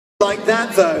Like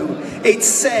that though, it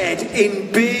said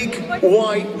in big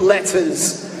white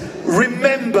letters,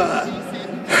 remember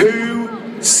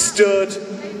who stood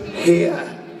here.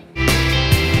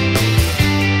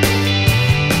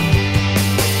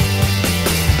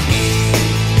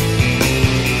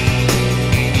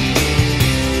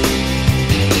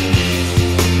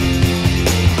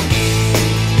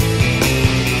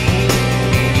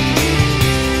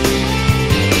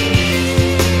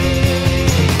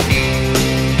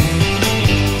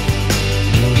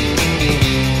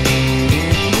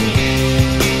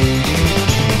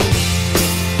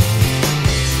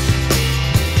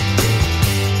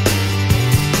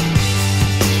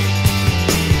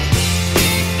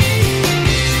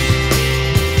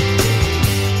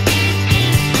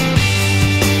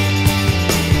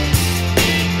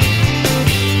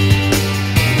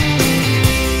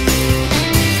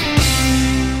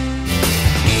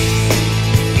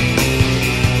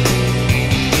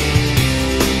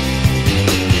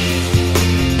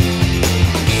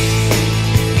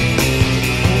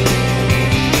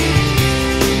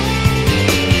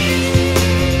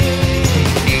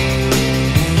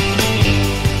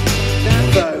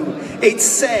 It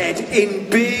said in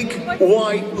big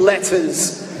white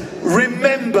letters,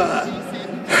 remember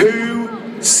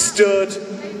who stood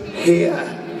here.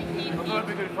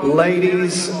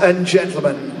 Ladies and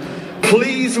gentlemen,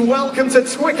 please welcome to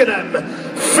Twickenham,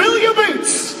 Fill Your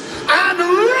Boots and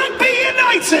Rugby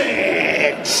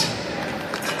United!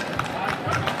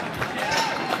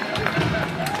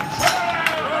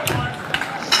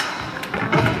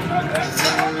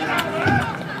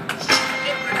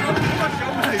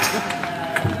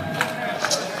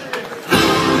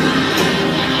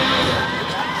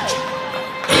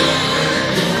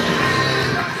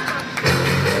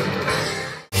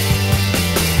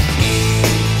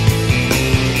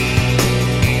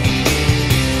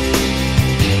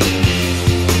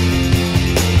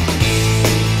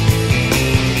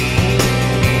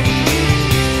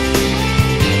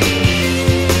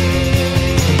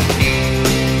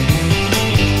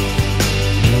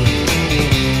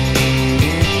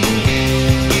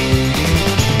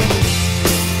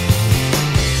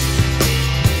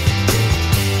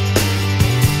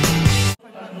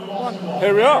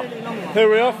 Here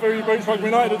we are, for Your Boots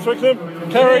RugbyUnited at Twickenham.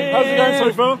 Kerry, how's it going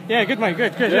so far? Yeah, good mate,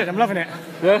 good, Yeah. I'm loving it.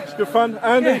 Yeah, it's good fun.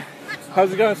 Andy,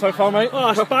 how's it going so far, mate? Oh,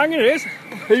 it's banging, it is.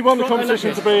 He won the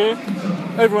competition to be here.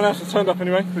 Everyone else has turned up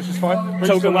anyway, which is fine.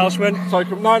 Token Welshman.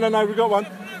 No, we've got one.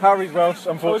 Harry's Welsh,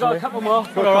 unfortunately. We've got a couple more.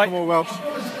 Got a couple more Welsh.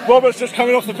 Robert's just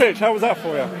coming off the pitch. How was that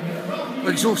for you?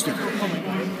 Exhausted.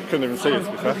 Couldn't even see it,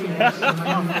 to be fair.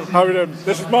 How are we doing?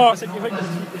 This is Mark.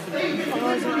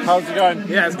 How's it going?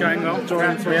 Yeah, it's going well.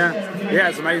 Yeah,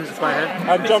 it's amazing to play here.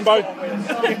 And Jumbo,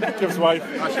 give us a wave.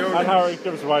 Sure. And Harry,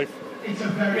 give us a wave.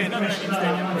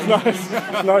 Nice.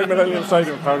 No Millennium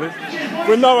Stadium, apparently.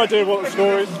 We've no idea what the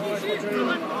score is.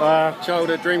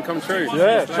 Childhood dream come true.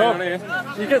 Yeah,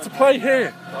 you get to play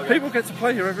here. People get to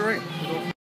play here every week.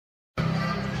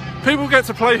 People get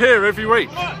to play here every week.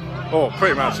 Oh,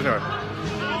 pretty much, anyway.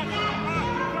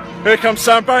 Here comes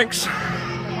Sam Banks.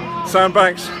 Sam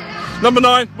Banks. Number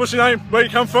 9, what's your name? Where you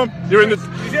come from? You're in the...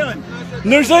 New Zealand.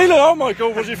 New Zealand? Oh my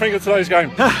God, what do you think of today's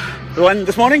game? The one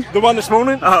this morning? The one this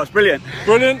morning? Oh, it's brilliant.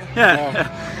 Brilliant?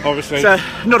 Yeah. Oh, obviously. So,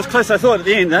 not as close as I thought at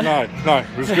the end, though. No,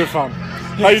 it was good fun.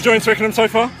 How are you enjoying Twickenham so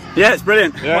far? Yeah, it's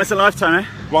brilliant. Yeah. Once in a lifetime, eh?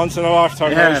 Once in a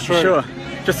lifetime, Yeah, that's for true. sure.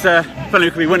 Just funny we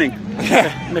could be winning.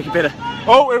 Yeah. Make it better.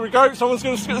 Oh, here we go. Someone's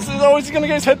going to... Oh, is he going to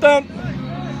get his head down?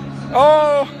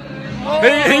 Oh!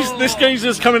 This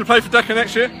geezer's coming to play for Decca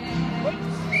next year.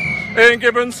 Ian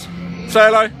Gibbons, say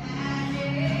hello.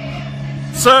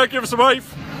 Sir, give us a wave.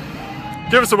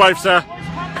 Give us a wave, sir.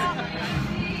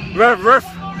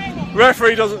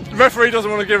 Referee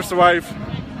doesn't want to give us a wave.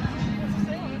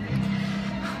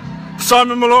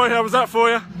 Simon Malloy, how was that for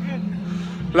you?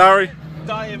 Larry,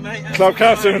 Dying, mate. club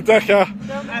captain of Decca.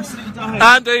 Absolutely dying.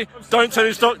 Andy, don't tell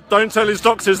his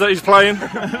doctors that he's playing.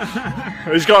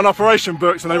 He's got an operation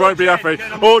booked and they won't be happy.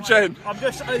 Or Jen. I'm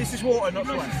just. This is water, not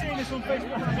sweat. To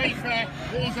be fair,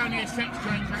 it is only a sex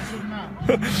change, that's all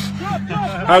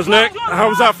that. How's Nick? How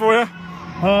was that for you?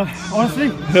 Honestly,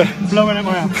 blowing it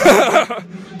my ass.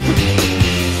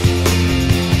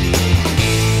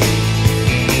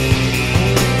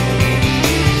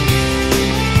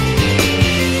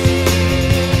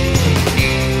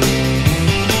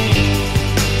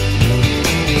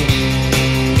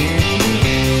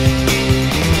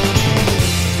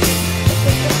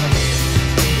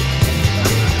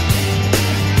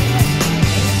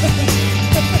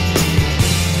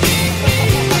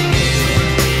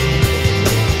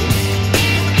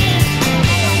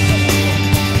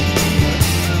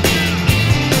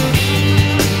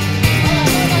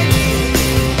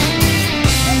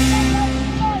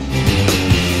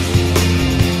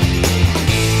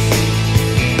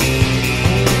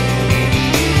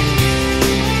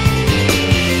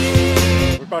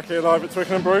 back here live at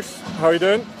Twickenham. Bruce, how are you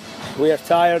doing? We are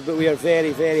tired, but we are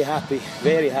very, very happy.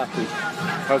 Very happy.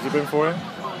 How's it been for you?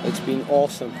 It's been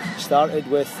awesome. Started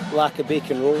with lack of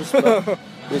bacon rolls, but it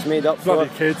was made up for.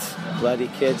 Bloody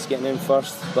kids getting in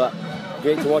first, but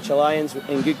great to watch a Lions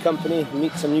in good company,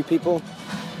 meet some new people.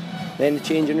 Then the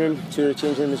changing room, tour of the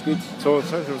changing room was good. So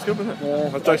it was good, wasn't it? Yeah.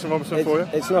 That's Jason Robinson for you?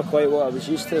 It's not quite what I was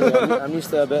used to. I'm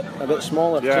used to a bit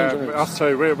smaller changing rooms. Us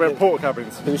too. We're porta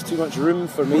cabins. There was too much room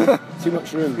for me. Too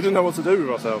much room. We didn't know what to do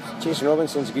with ourselves. Jason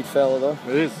Robinson's a good fella though.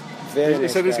 It is. Very he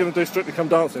nice said he's guy. going to do Strictly Come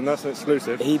Dancing. That's an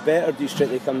exclusive. He better do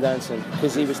Strictly Come Dancing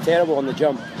because he was terrible on the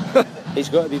jump. He's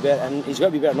got to be better, and he's got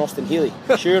to be better than Austin Healy.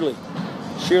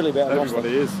 Surely better than Austin.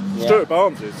 Everybody is. Yeah. Stuart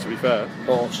Barnes is, to be fair.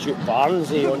 Oh, Stuart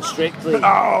Barnesy on Strictly.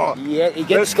 Oh, yeah, he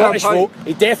gets the Scottish vote.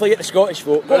 He definitely get the Scottish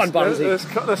vote. Go on, Barnesy.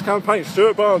 Let's campaign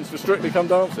Stuart Barnes for Strictly Come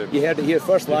Dancing. You heard it here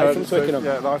first, live from Twickenham.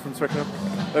 Yeah, live from Twickenham.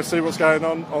 Let's see what's going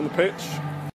on the pitch.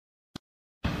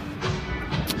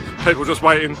 People just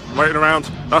waiting around.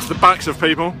 That's the backs of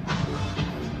people.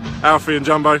 Alfie and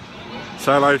Jumbo,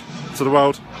 say hello to the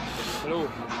world. Hello.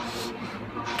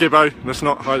 Gibbo, let's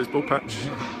not hide his ball patch.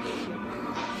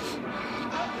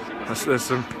 There's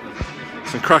some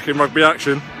cracking rugby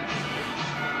action,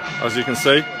 as you can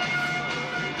see.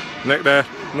 Nick there,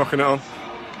 knocking it on.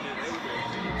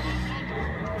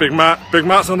 Big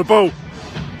Matt's on the ball.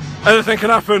 Anything can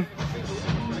happen.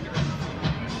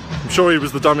 I'm sure he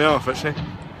was the dummy half actually.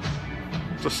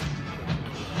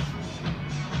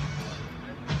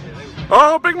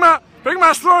 Oh, Big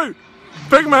Matt's through!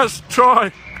 Big Matt's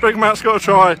try! Big Matt's got a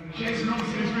try.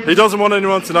 He doesn't want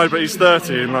anyone to know, but he's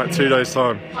 30 in like 2 days'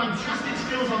 time.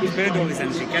 He's burned all his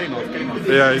energy. Get him off.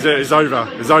 Yeah, he's over.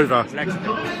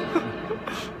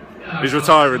 He's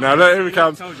retiring now. Here he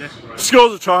comes.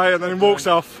 Scores a try and then walks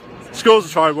off. Scores a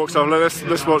try and walks off.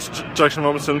 Let's watch Jason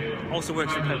Robinson. Also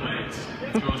works for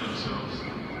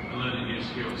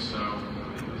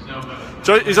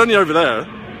He's only over there.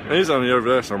 He's only over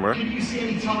there somewhere. There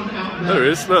he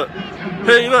is, look.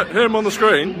 Look, him on the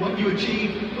screen.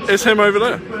 It's him over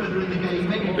there.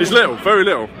 He's little, very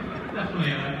little.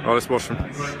 Oh, let's watch him.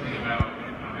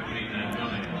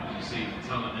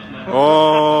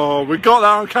 Oh, we got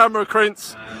that on camera,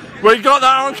 Prince. We got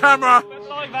that on camera.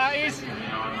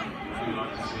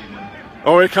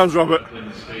 Oh, here comes Robert.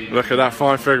 Look at that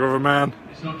fine figure of a man.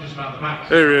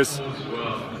 Here he is.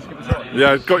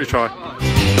 Yeah, got your try.